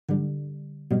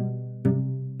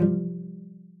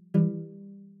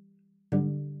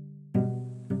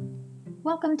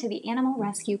Welcome to the Animal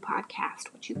Rescue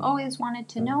Podcast, which you always wanted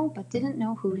to know but didn't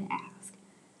know who to ask.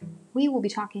 We will be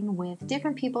talking with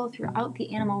different people throughout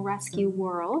the animal rescue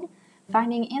world,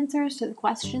 finding answers to the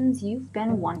questions you've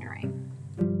been wondering.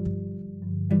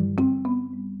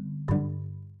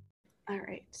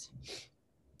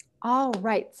 All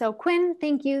right. So Quinn,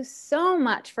 thank you so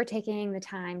much for taking the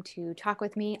time to talk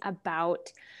with me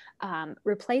about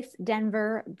Replace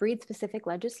Denver breed-specific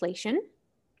legislation.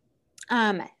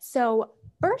 So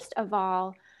first of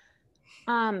all,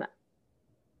 can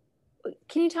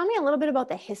you tell me a little bit about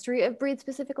the history of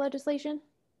breed-specific legislation?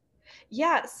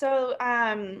 Yeah, so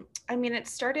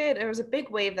it was a big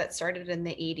wave that started in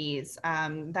the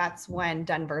 80s. That's when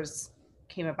Denver's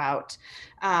came about.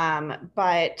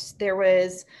 But there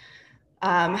was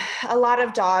a lot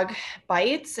of dog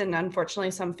bites and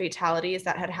unfortunately some fatalities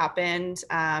that had happened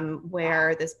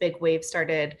where this big wave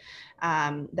started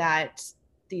that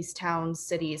these towns,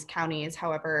 cities, counties,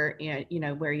 however,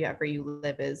 wherever you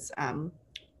live is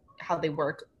how they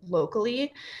work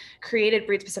locally, created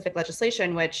breed-specific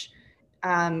legislation, which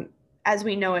as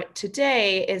we know it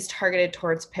today is targeted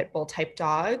towards pit bull type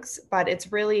dogs, but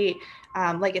it's really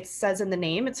like it says in the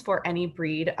name, it's for any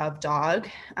breed of dog.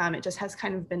 It just has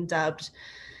kind of been dubbed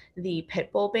the pit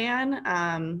bull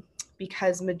ban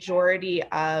because majority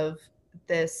of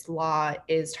this law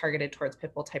is targeted towards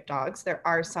pit bull type dogs. There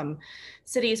are some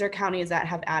cities or counties that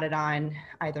have added on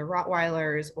either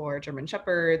Rottweilers or German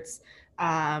Shepherds,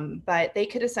 but they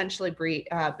could essentially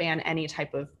ban any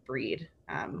type of breed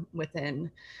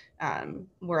within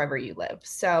wherever you live.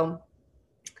 So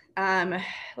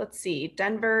let's see,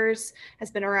 Denver's has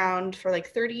been around for like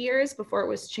 30 years before it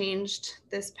was changed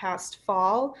this past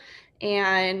fall.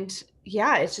 And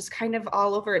yeah, it's just kind of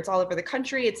all over. It's all over the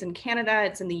country. It's in Canada,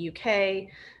 it's in the UK.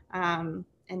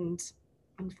 And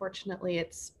unfortunately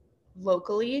it's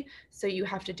locally. So you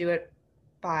have to do it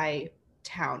by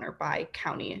town or by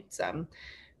county. It's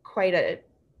quite a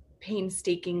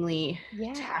painstakingly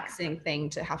taxing thing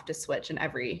to have to switch in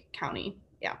every county.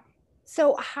 Yeah.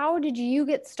 So how did you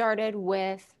get started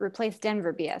with Replace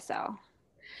Denver BSL?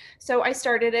 So I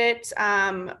started it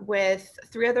with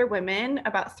 3 other women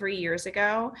about 3 years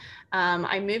ago.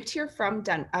 I moved here from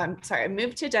I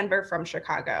moved to Denver from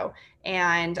Chicago,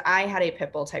 and I had a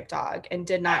pit bull type dog and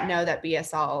did not know that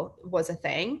BSL was a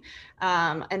thing.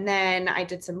 And then I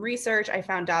did some research. I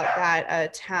found out that a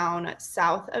town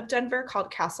south of Denver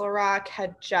called Castle Rock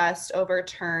had just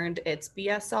overturned its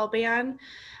BSL ban.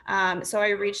 So I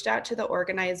reached out to the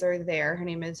organizer there. Her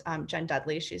name is Jen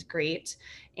Dudley. She's great.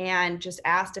 And just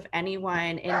asked if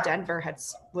anyone in Denver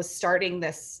was starting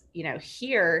this,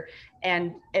 here.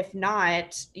 And if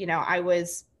not, I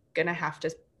was going to have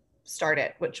to start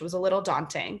it, which was a little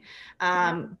daunting.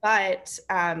 But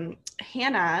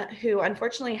Hannah, who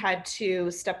unfortunately had to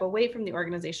step away from the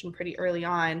organization pretty early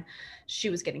on, she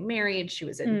was getting married, she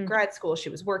was in grad school, she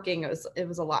was working. It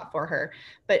was a lot for her,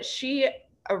 but she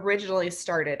originally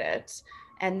started it.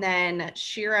 And then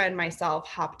Shira and myself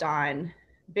hopped on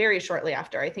very shortly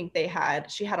after. I think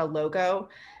she had a logo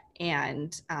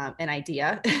and an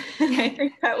idea. And I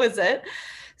think that was it.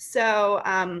 So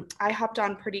I hopped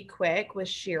on pretty quick with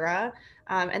Shira.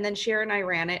 And then Shira and I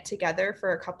ran it together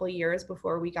for a couple of years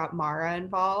before we got Mara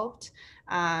involved.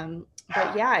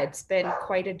 But yeah, it's been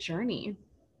quite a journey.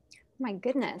 My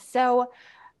goodness. So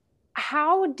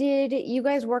how did you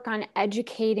guys work on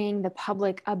educating the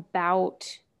public about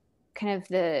kind of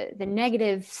the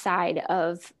negative side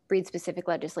of breed-specific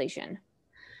legislation?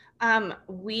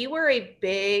 We were a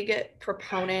big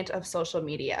proponent of social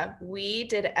media. We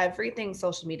did everything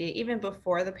social media. Even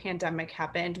before the pandemic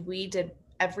happened, we did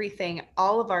everything.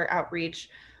 All of our outreach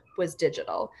was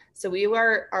digital. So we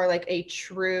are like a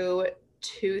true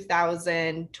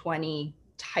 2020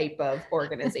 type of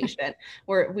organization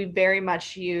where we very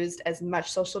much used as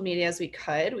much social media as we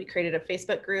could. We created a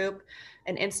Facebook group,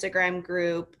 an Instagram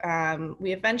group.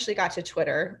 We eventually got to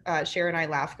Twitter. Shira and I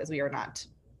laugh because we are not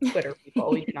Twitter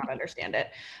people. We do not understand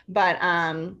it. But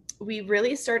we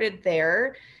really started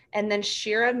there. And then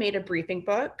Shira made a briefing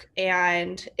book,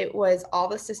 and it was all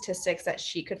the statistics that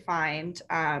she could find,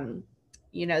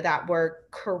 that were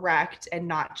correct and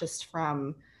not just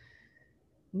from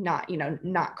not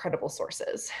credible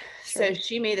sources. Sure. So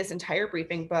she made this entire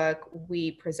briefing book.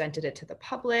 We presented it to the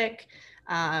public.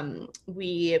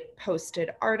 We posted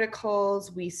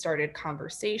articles, we started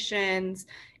conversations,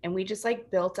 and we just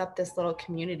built up this little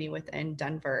community within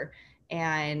Denver.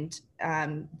 And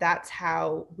that's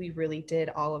how we really did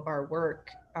all of our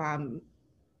work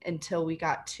until we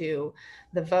got to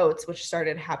the votes, which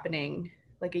started happening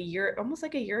almost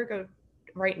like a year ago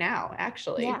right now,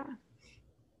 actually. Yeah.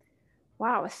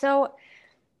 Wow. So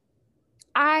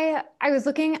I was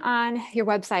looking on your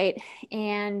website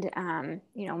and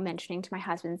mentioning to my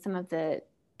husband some of the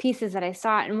pieces that I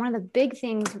saw, and one of the big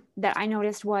things that I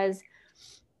noticed was,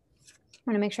 I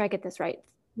want to make sure I get this right.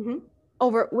 Mm-hmm.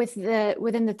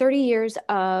 Within the 30 years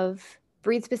of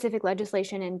breed specific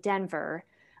legislation in Denver,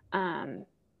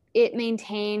 it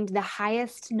maintained the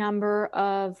highest number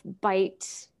of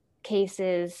bite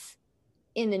cases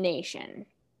in the nation,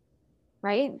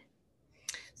 right?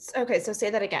 Okay, so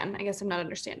say that again. I guess I'm not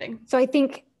understanding. So I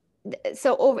think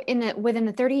within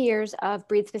the 30 years of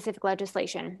breed specific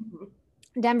legislation,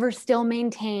 Denver still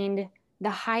maintained the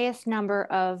highest number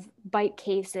of bite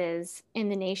cases in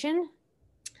the nation.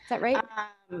 Is that right?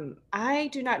 I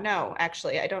do not know,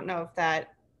 actually. I don't know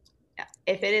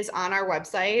if it is on our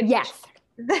website. Yes.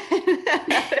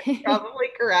 That is probably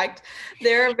correct.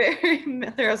 There's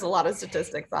a lot of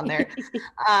statistics on there.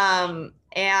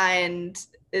 And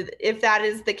if that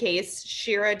is the case,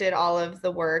 Shira did all of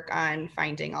the work on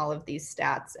finding all of these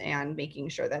stats and making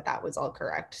sure that that was all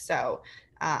correct. So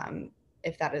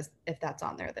if that's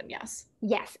on there, then yes.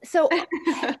 Yes. So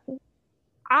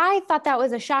I thought that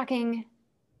was a shocking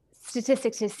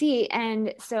statistic to see.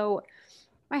 And so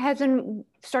my husband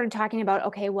started talking about,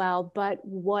 okay, well, but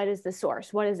what is the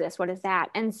source? What is this? What is that?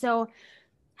 And so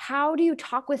how do you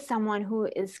talk with someone who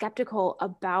is skeptical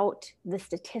about the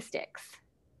statistics?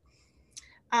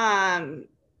 I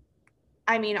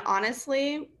mean,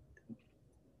 honestly,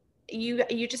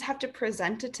 you just have to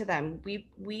present it to them.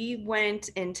 We went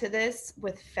into this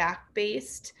with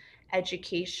fact-based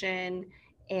education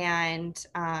and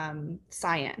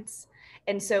science.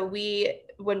 And so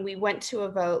when we went to a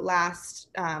vote last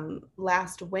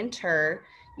winter,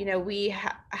 we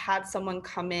had someone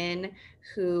come in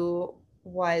who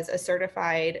was a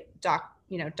certified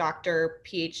doctor,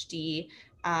 PhD,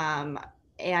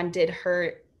 and did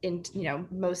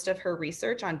most of her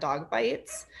research on dog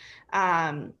bites.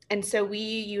 And so we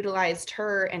utilized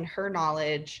her and her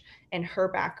knowledge and her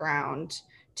background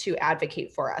to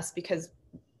advocate for us, because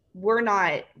we're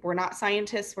not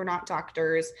scientists, we're not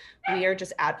doctors, we are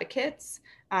just advocates.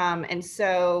 And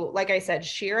so, like I said,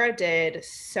 Shira did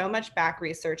so much back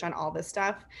research on all this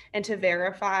stuff, and to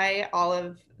verify all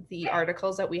of the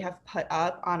articles that we have put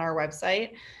up on our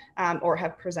website, or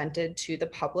have presented to the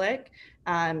public,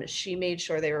 she made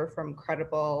sure they were from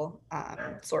credible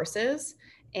sources.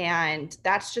 And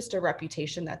that's just a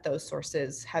reputation that those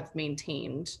sources have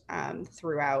maintained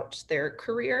throughout their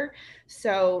career.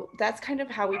 So that's kind of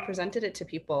how we presented it to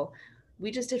people. We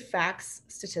just did facts,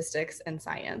 statistics, and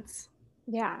science.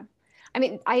 Yeah. I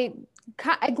mean, I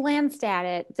glanced at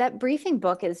it. That briefing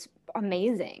book is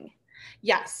amazing.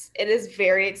 Yes, it is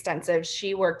very extensive.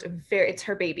 She worked it's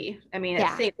her baby. I mean,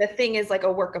 Yeah. the thing is like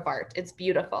a work of art. It's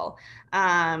beautiful.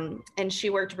 And she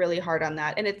worked really hard on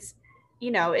that. And it's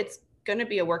going to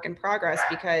be a work in progress,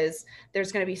 because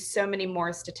there's going to be so many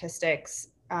more statistics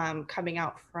coming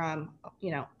out from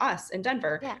us in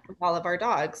Denver, with all of our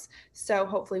dogs. So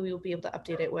hopefully we will be able to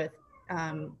update it with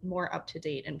more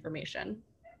up-to-date information.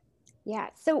 Yeah.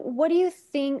 So what do you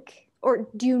think, or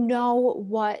do you know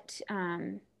what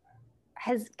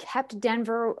has kept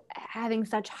Denver having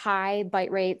such high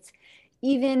bite rates,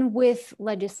 even with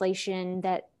legislation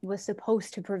that was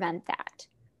supposed to prevent that?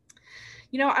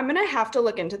 I'm going to have to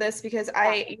look into this, because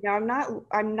I'm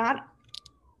not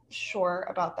sure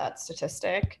about that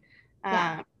statistic.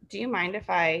 Do you mind if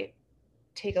I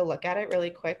take a look at it really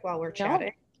quick while we're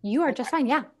chatting? You are just fine.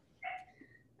 Yeah.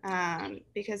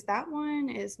 Because that one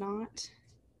is not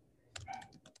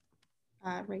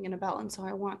ringing a bell. And so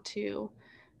I want to,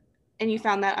 and you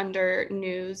found that under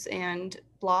news and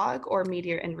blog, or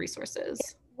media and resources?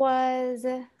 It was,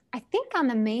 I think, on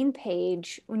the main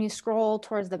page when you scroll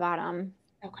towards the bottom.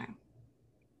 Okay.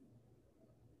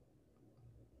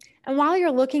 And while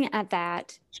you're looking at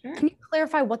that, Sure. Can you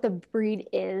clarify what the breed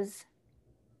is?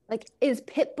 Like, is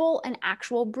pit bull an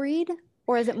actual breed,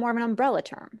 or is it more of an umbrella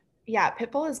term? Yeah,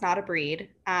 pit bull is not a breed.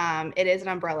 It is an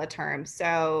umbrella term.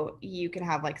 So you can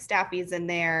have like staffies in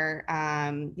there.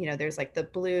 There's like the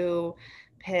blue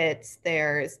pits.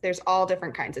 There's all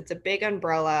different kinds. It's a big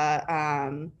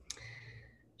umbrella.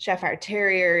 Shafire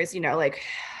terriers, like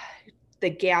the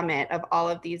gamut of all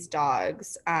of these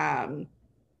dogs.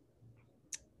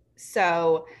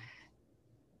 So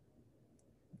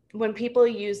when people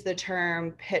use the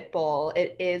term pit bull,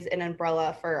 it is an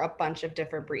umbrella for a bunch of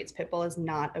different breeds. Pit bull is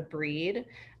not a breed,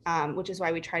 which is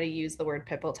why we try to use the word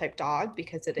pit bull type dog,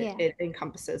 because it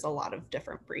encompasses a lot of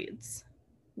different breeds.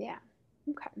 Yeah.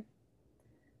 Okay.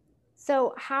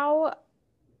 So how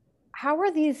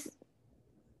are these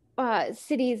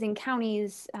cities and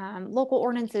counties, local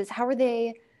ordinances, how are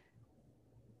they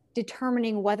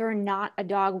determining whether or not a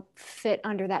dog fit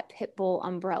under that pit bull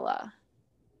umbrella?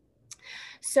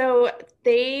 So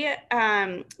the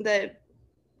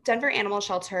Denver Animal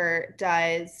Shelter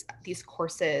does these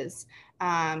courses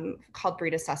called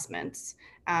breed assessments.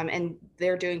 And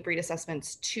they're doing breed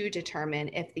assessments to determine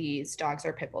if these dogs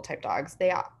are pit bull type dogs.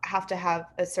 They have to have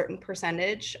a certain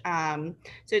percentage. So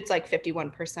it's like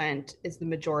 51% is the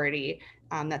majority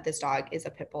that this dog is a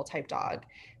pit bull type dog.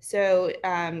 So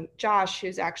Josh,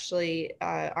 who's actually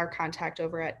our contact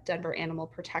over at Denver Animal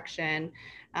Protection,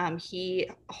 he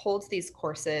holds these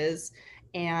courses,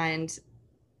 and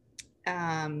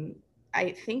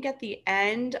I think at the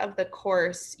end of the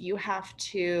course, you have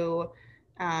to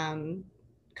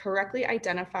correctly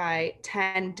identify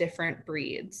 10 different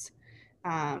breeds.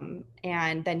 And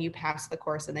then you pass the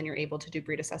course, and then you're able to do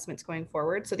breed assessments going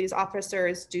forward. So these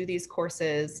officers do these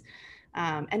courses,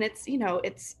 and it's,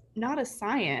 it's not a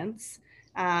science.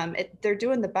 They're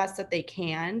doing the best that they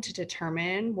can to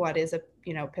determine what is a,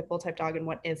 pit bull type dog and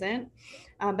what isn't.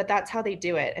 But that's how they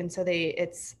do it. And so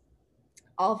it's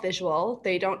all visual.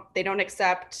 They don't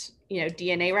accept,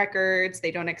 DNA records.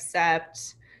 They don't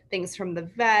accept things from the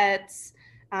vets.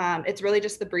 It's really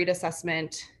just the breed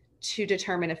assessment to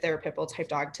determine if they're a pit bull type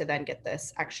dog to then get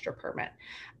this extra permit.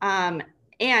 And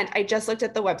I just looked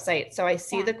at the website, so I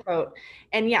see the quote,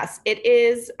 and yes, it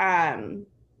is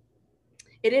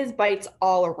bites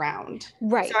all around.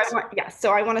 Right.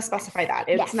 So I want to specify that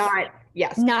it's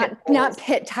not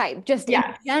pit type, just in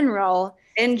general.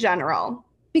 In general.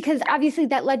 Because obviously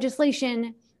that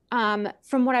legislation,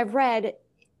 from what I've read,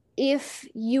 if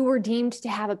you were deemed to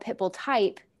have a pit bull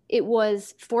type, it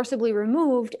was forcibly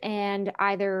removed and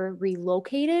either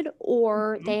relocated,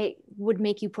 or they would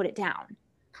make you put it down.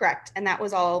 Correct. And that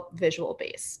was all visual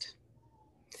based.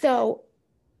 So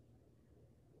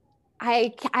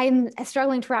I'm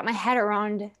struggling to wrap my head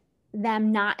around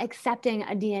them not accepting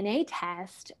a DNA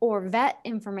test or vet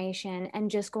information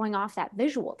and just going off that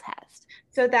visual test.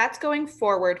 So that's going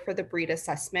forward for the breed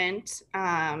assessment.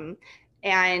 And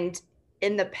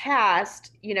in the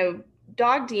past,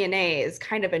 dog DNA is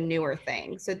kind of a newer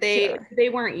thing. So they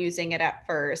weren't using it at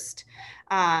first.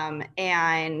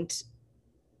 And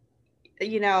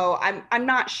I'm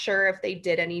not sure if they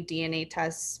did any DNA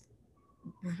tests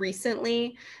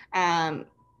recently.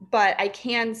 But I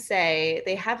can say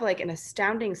they have like an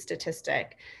astounding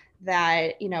statistic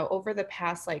that, over the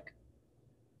past, I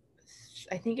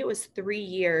think it was 3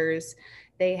 years,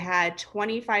 they had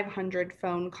 2,500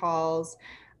 phone calls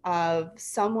of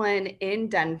someone in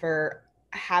Denver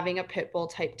having a pit bull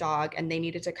type dog, and they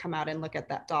needed to come out and look at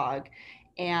that dog.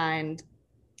 And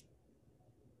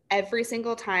every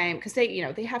single time, because they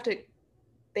have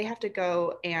to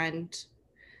go and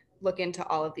look into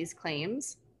all of these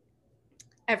claims.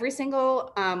 Every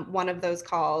single one of those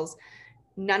calls,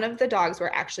 none of the dogs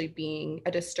were actually being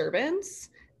a disturbance.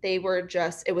 It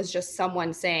was just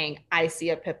someone saying, I see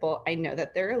a pit bull, I know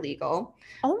that they're illegal.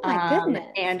 Oh my goodness.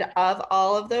 And of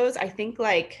all of those, I think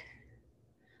I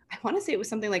want to say it was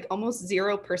something like almost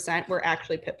 0% were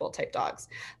actually pit bull type dogs.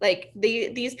 Like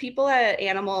these people at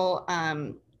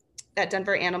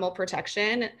Denver Animal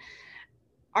Protection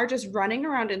are just running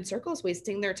around in circles,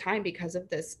 wasting their time because of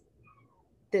this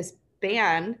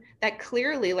ban that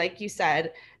clearly, like you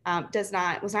said, was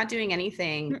not doing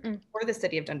anything for the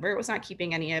city of Denver. It was not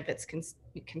keeping any of its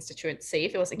constituents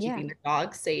safe. It wasn't keeping their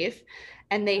dogs safe.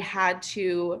 And they had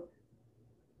to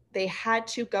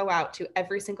go out to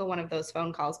every single one of those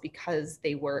phone calls because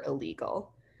they were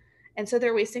illegal. And so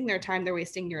they're wasting their time. They're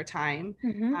wasting your time.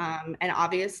 And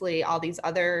obviously all these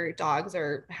other dogs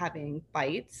are having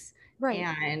bites. Right.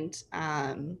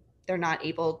 And they're not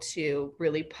able to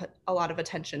really put a lot of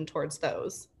attention towards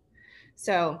those.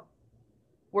 So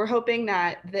we're hoping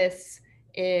that this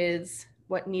is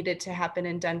what needed to happen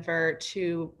in Denver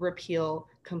to repeal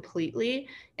completely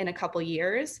in a couple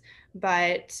years.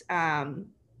 But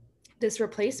this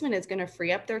replacement is going to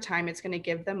free up their time. It's going to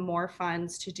give them more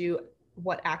funds to do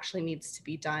what actually needs to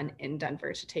be done in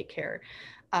Denver to take care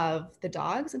of the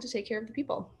dogs and to take care of the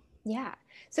people. Yeah.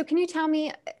 So can you tell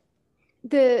me,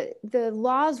 the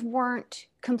laws weren't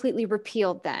completely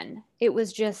repealed then? It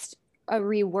was just a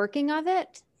reworking of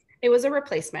it? It was a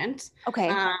replacement.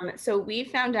 Okay. So we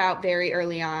found out very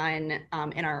early on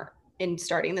in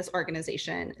starting this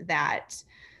organization that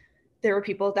there were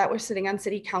people that were sitting on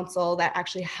city council that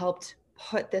actually helped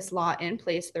put this law in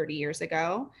place 30 years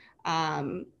ago,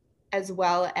 as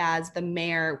well as the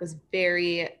mayor was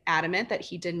very adamant that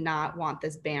he did not want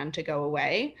this ban to go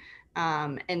away.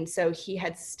 And so he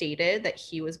had stated that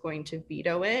he was going to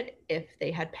veto it if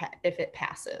it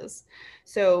passes.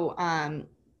 So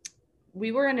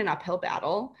we were in an uphill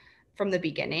battle from the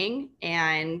beginning.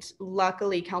 And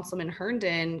luckily, Councilman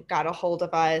Herndon got a hold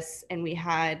of us, and we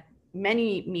had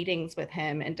many meetings with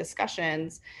him and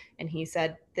discussions. And he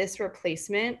said, this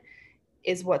replacement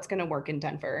is what's going to work in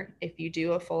Denver. If you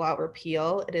do a full out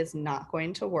repeal, it is not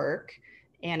going to work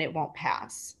and it won't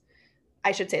pass.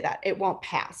 I should say that it won't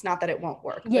pass, not that it won't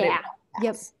work, but it won't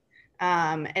pass.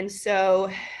 And so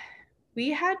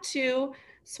we had to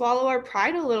swallow our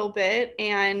pride a little bit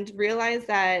and realize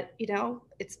that, you know,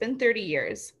 it's been 30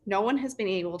 years. No one has been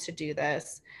able to do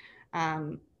this.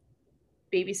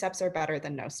 Baby steps are better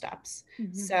than no steps.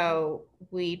 Mm-hmm. So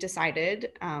we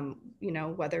decided, you know,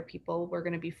 whether people were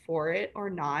going to be for it or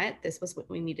not, this was what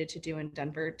we needed to do in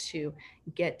Denver to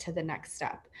get to the next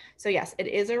step. So yes, it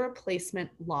is a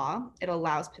replacement law. It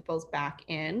allows pit bulls back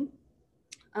in,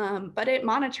 but it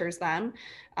monitors them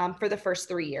for the first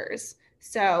 3 years.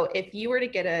 So if you were to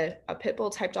get a pit bull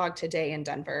type dog today in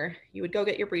Denver, you would go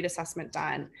get your breed assessment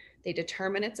done. They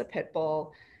determine it's a pit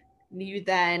bull. You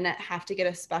then have to get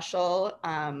a special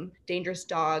dangerous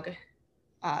dog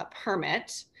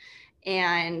permit,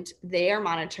 and they are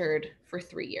monitored for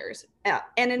 3 years.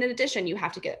 And in addition, you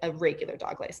have to get a regular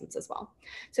dog license as well.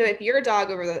 So if you're a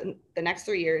dog over the next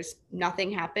 3 years,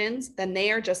 nothing happens, then they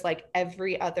are just like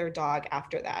every other dog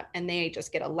after that. And they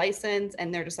just get a license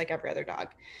and they're just like every other dog.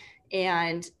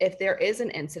 And if there is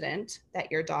an incident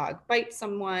that your dog bites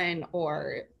someone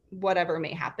or whatever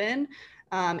may happen,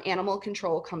 animal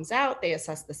control comes out, they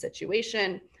assess the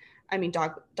situation. I mean,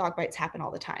 dog bites happen all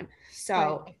the time.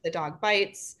 So if the dog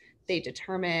bites, they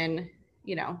determine,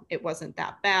 you know, it wasn't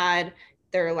that bad.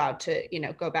 They're allowed to, you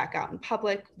know, go back out in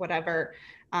public, whatever.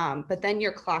 But then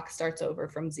your clock starts over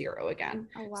from zero again.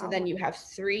 Oh, wow. So then you have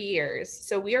 3 years.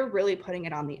 So we are really putting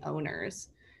it on the owners.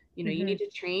 You know, you need to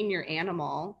train your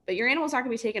animal, but your animal's not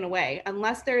going to be taken away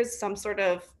unless there's some sort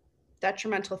of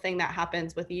detrimental thing that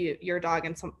happens with your dog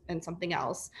and something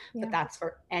else. But that's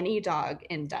for any dog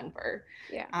in Denver.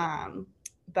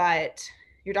 But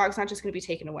your dog's not just going to be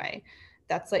taken away.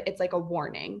 It's like a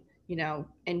warning, you know,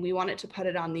 and we wanted to put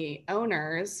it on the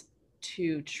owners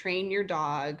to train your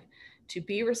dog to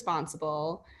be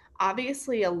responsible.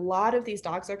 Obviously, a lot of these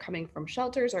dogs are coming from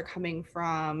shelters, are coming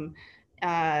from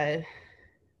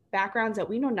backgrounds that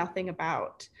we know nothing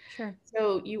about. Sure.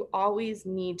 So you always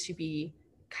need to be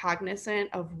cognizant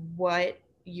of what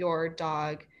your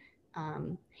dog,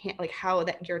 like how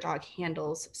that your dog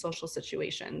handles social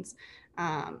situations.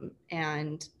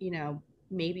 And, you know,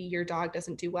 maybe your dog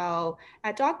doesn't do well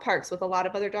at dog parks with a lot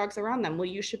of other dogs around them. Well,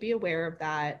 you should be aware of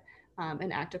that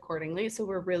and act accordingly. So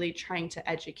we're really trying to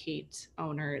educate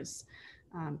owners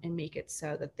and make it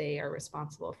so that they are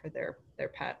responsible for their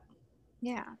pet.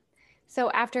 Yeah. So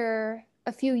after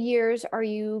a few years, are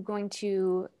you going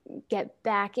to get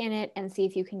back in it and see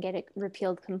if you can get it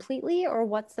repealed completely, or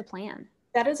what's the plan?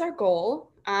 That is our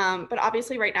goal. But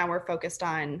obviously right now we're focused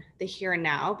on the here and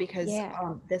now because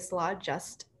this law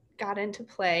just got into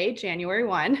play January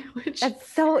 1, which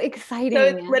that's so exciting. So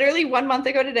it's literally 1 month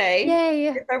ago today. Yay.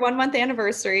 It's our 1 month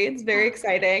anniversary. It's very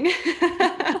exciting.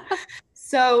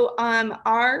 So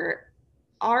our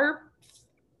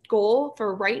goal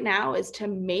for right now is to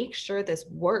make sure this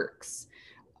works.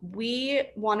 We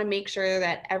want to make sure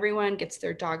that everyone gets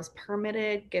their dogs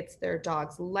permitted, gets their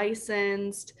dogs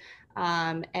licensed,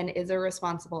 and is a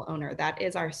responsible owner. That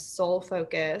is our sole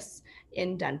focus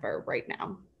in Denver right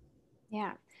now.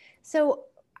 Yeah. So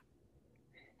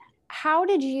how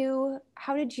did your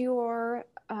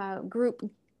group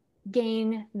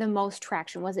gain the most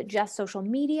traction? Was it just social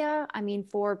media? I mean,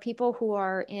 for people who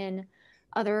are in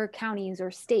other counties or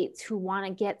states who want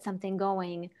to get something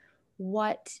going,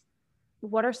 what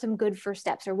are some good first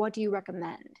steps, or what do you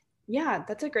recommend? Yeah,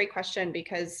 that's a great question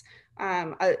because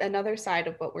another side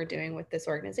of what we're doing with this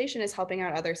organization is helping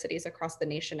out other cities across the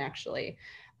nation, actually.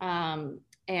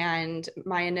 And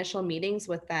my initial meetings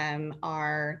with them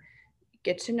are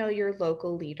get to know your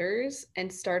local leaders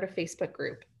and start a Facebook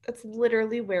group. That's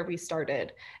literally where we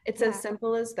started. It's as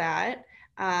simple as that.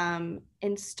 And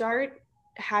start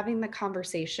having the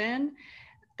conversation.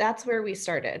 That's where we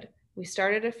started. We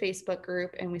started a Facebook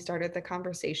group and we started the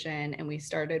conversation and we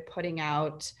started putting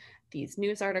out these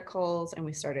news articles and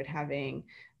we started having,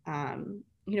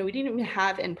 you know, we didn't even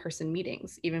have in-person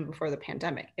meetings even before the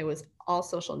pandemic. It was all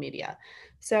social media.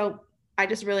 So I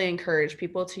just really encourage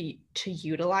people to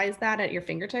utilize that at your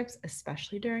fingertips,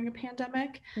 especially during a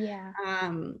pandemic. Yeah.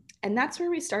 And that's where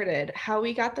we started. How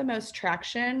we got the most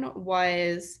traction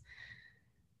was,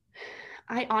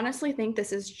 I honestly think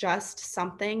this is just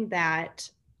something that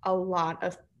a lot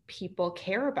of people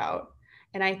care about.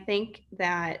 And I think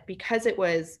that because it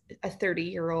was a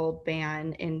 30-year-old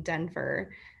ban in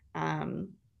Denver, and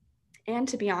And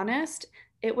to be honest,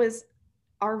 it was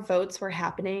our votes were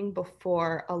happening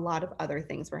before a lot of other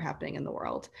things were happening in the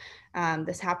world.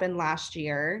 This happened last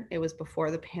year. It was before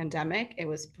the pandemic. It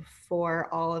was before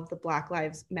all of the Black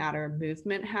Lives Matter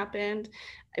movement happened.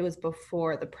 It was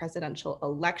before the presidential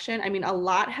election. I mean, a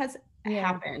lot has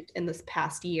happened in this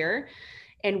past year,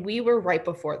 and we were right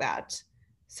before that.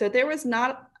 So there was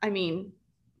not, I mean,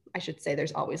 I should say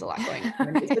there's always a lot going on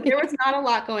in the news, but there was not a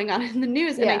lot going on in the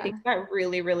news. And I think that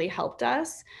really, really helped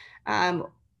us.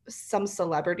 Some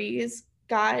celebrities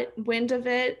got wind of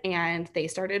it and they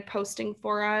started posting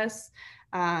for us.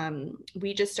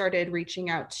 We just started reaching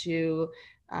out to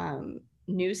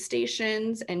news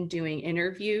stations and doing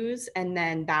interviews. And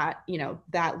then that,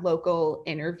 that local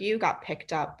interview got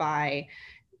picked up by,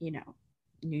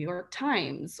 New York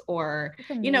Times or,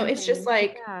 it's just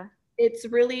like, it's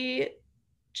really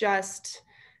just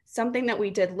something that we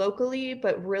did locally,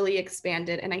 but really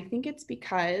expanded. And I think it's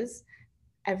because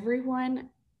everyone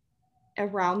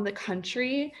around the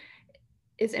country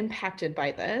is impacted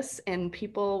by this and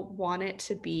people want it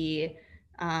to be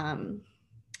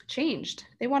changed.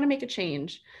 They want to make a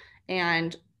change.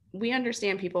 And we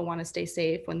understand people want to stay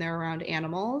safe when they're around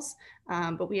animals,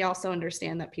 but we also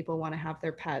understand that people want to have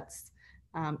their pets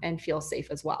and feel safe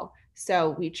as well. So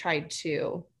we tried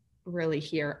to really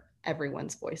hear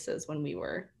everyone's voices when we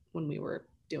were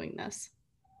doing this.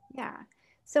 Yeah.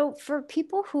 So for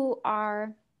people who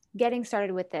are getting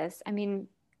started with this, I mean,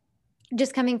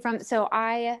 just coming from, so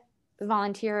I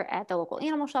volunteer at the local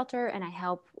animal shelter and I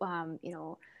help,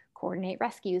 coordinate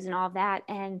rescues and all of that.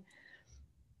 And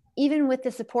even with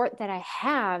the support that I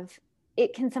have,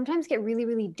 it can sometimes get really,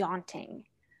 really daunting.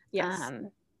 Yes.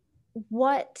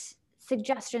 What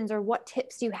suggestions or what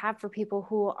tips do you have for people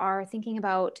who are thinking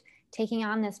about taking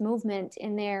on this movement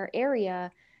in their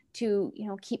area to,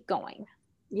 keep going?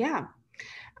 Yeah.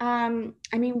 I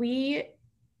mean, we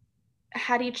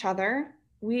had each other.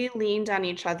 We leaned on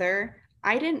each other.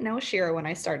 I didn't know Shira when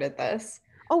I started this.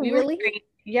 Oh, really?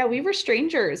 We were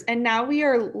strangers, and now we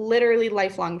are literally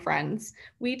lifelong friends.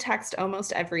 We text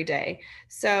almost every day.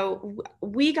 So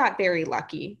we got very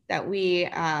lucky that we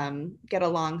get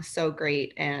along so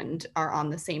great and are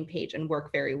on the same page and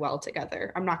work very well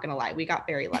together. I'm not going to lie. We got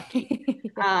very lucky.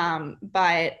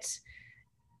 But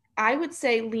I would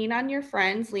say lean on your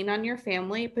friends, lean on your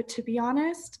family. But to be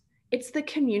honest, it's the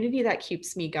community that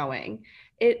keeps me going.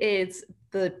 It is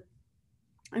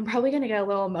I'm probably going to get a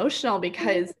little emotional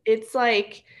because it's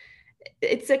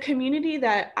a community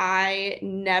that I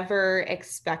never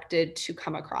expected to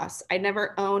come across. I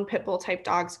never owned pit bull type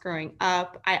dogs growing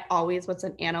up. I always was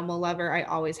an animal lover. I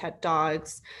always had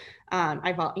dogs.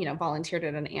 I volunteered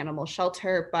at an animal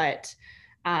shelter, but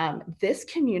this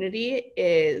community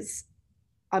is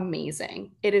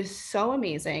amazing. It is so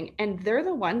amazing. And they're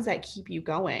the ones that keep you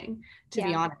going, to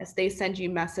be honest. They send you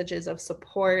messages of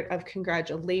support, of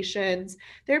congratulations.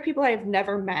 There are people I've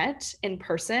never met in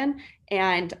person,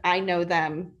 and I know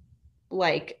them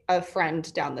like a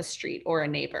friend down the street or a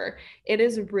neighbor. It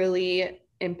is really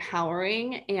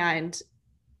empowering, and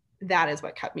that is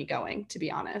what kept me going, to be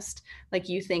honest. Like,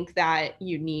 you think that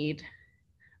you need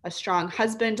a strong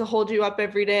husband to hold you up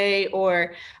every day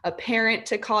or a parent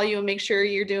to call you and make sure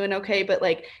you're doing okay. But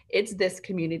like, it's this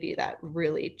community that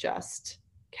really just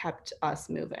kept us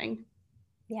moving.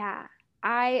 Yeah.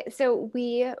 So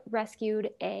we rescued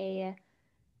the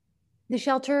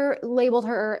shelter labeled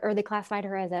her, or they classified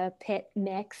her as a pit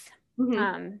mix.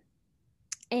 Mm-hmm.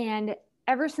 And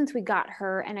ever since we got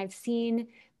her, and I've seen,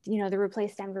 the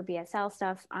Replace Denver BSL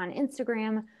stuff on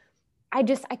Instagram, I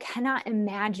cannot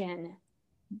imagine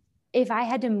if I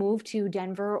had to move to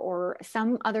Denver or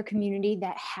some other community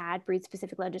that had breed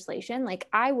specific legislation. Like,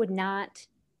 I would not,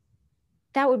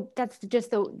 that's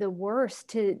just the worst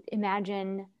to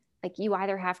imagine. Like, you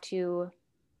either have to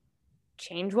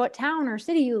change what town or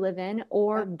city you live in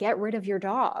or get rid of your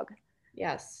dog.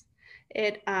 Yes.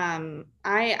 I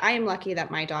am lucky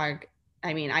that my dog,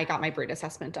 I mean, I got my breed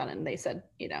assessment done and they said,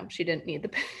 she did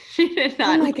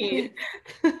not need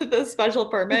the special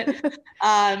permit.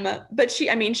 But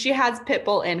she has pit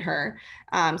bull in her.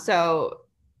 So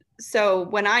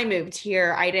when I moved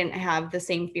here, I didn't have the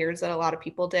same fears that a lot of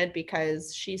people did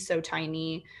because she's so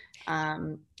tiny.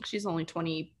 She's only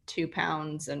 22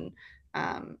 pounds and,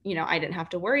 I didn't have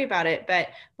to worry about it. But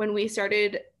when we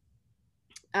started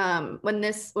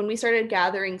when we started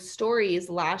gathering stories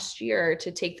last year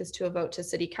to take this to a vote to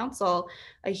city council,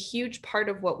 a huge part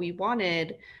of what we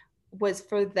wanted was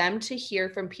for them to hear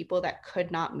from people that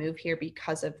could not move here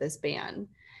because of this ban.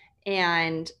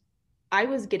 And I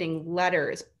was getting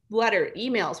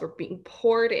emails were being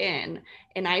poured in,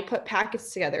 and I put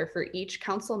packets together for each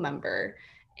council member.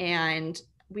 And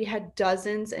we had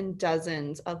dozens and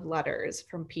dozens of letters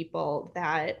from people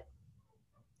that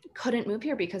couldn't move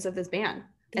here because of this ban.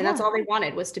 And that's all they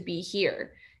wanted, was to be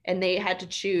here. And they had to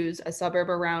choose a suburb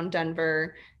around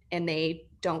Denver, and they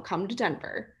don't come to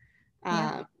Denver.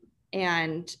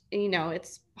 And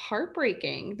it's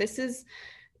heartbreaking. This is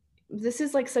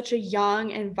like such a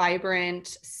young and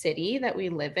vibrant city that we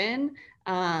live in.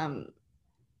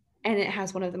 And it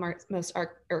has one of the most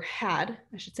had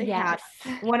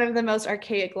one of the most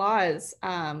archaic laws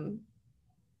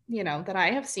that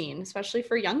I have seen, especially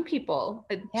for young people.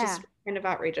 It's just kind of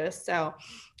outrageous. So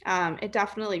it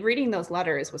definitely, reading those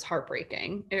letters was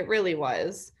heartbreaking. It really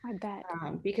was. I bet.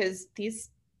 Because these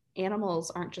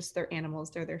animals aren't just their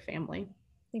animals, they're their family.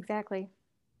 Exactly.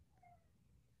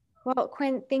 Well,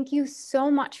 Quinn, thank you so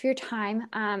much for your time.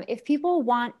 If people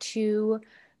want to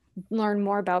learn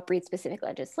more about breed-specific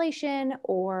legislation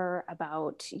or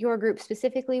about your group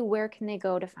specifically, where can they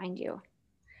go to find you?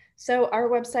 So our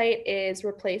website is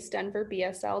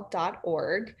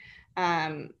replacedenverbsl.org.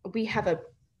 We have a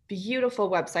beautiful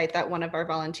website that one of our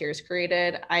volunteers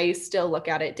created. I still look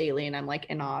at it daily and I'm like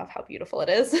in awe of how beautiful it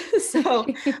is. So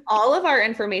all of our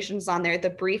information is on there.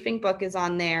 The briefing book is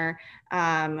on there.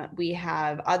 We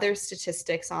have other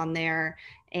statistics on there,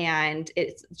 and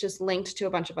it's just linked to a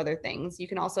bunch of other things. You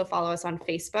can also follow us on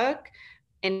Facebook,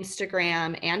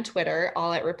 Instagram, and Twitter,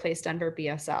 all at Replace Denver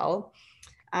BSL.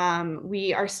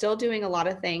 We are still doing a lot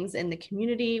of things in the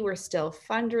community. We're still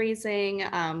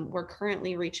fundraising. We're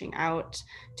currently reaching out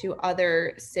to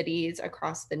other cities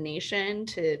across the nation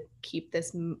to keep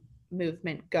this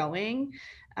movement going.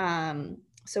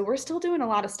 So we're still doing a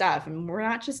lot of stuff, and we're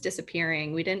not just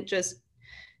disappearing. We didn't just,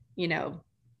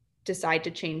 decide to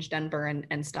change Denver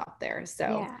and stop there.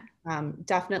 So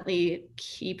definitely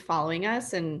keep following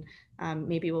us, and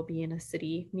maybe we'll be in a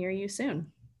city near you soon.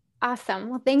 Awesome.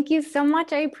 Well, thank you so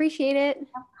much. I appreciate it.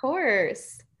 Of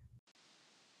course.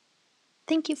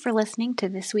 Thank you for listening to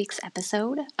this week's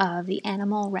episode of the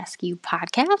Animal Rescue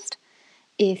Podcast.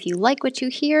 If you like what you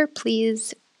hear,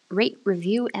 please rate,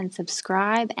 review, and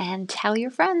subscribe, and tell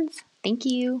your friends. Thank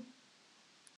you.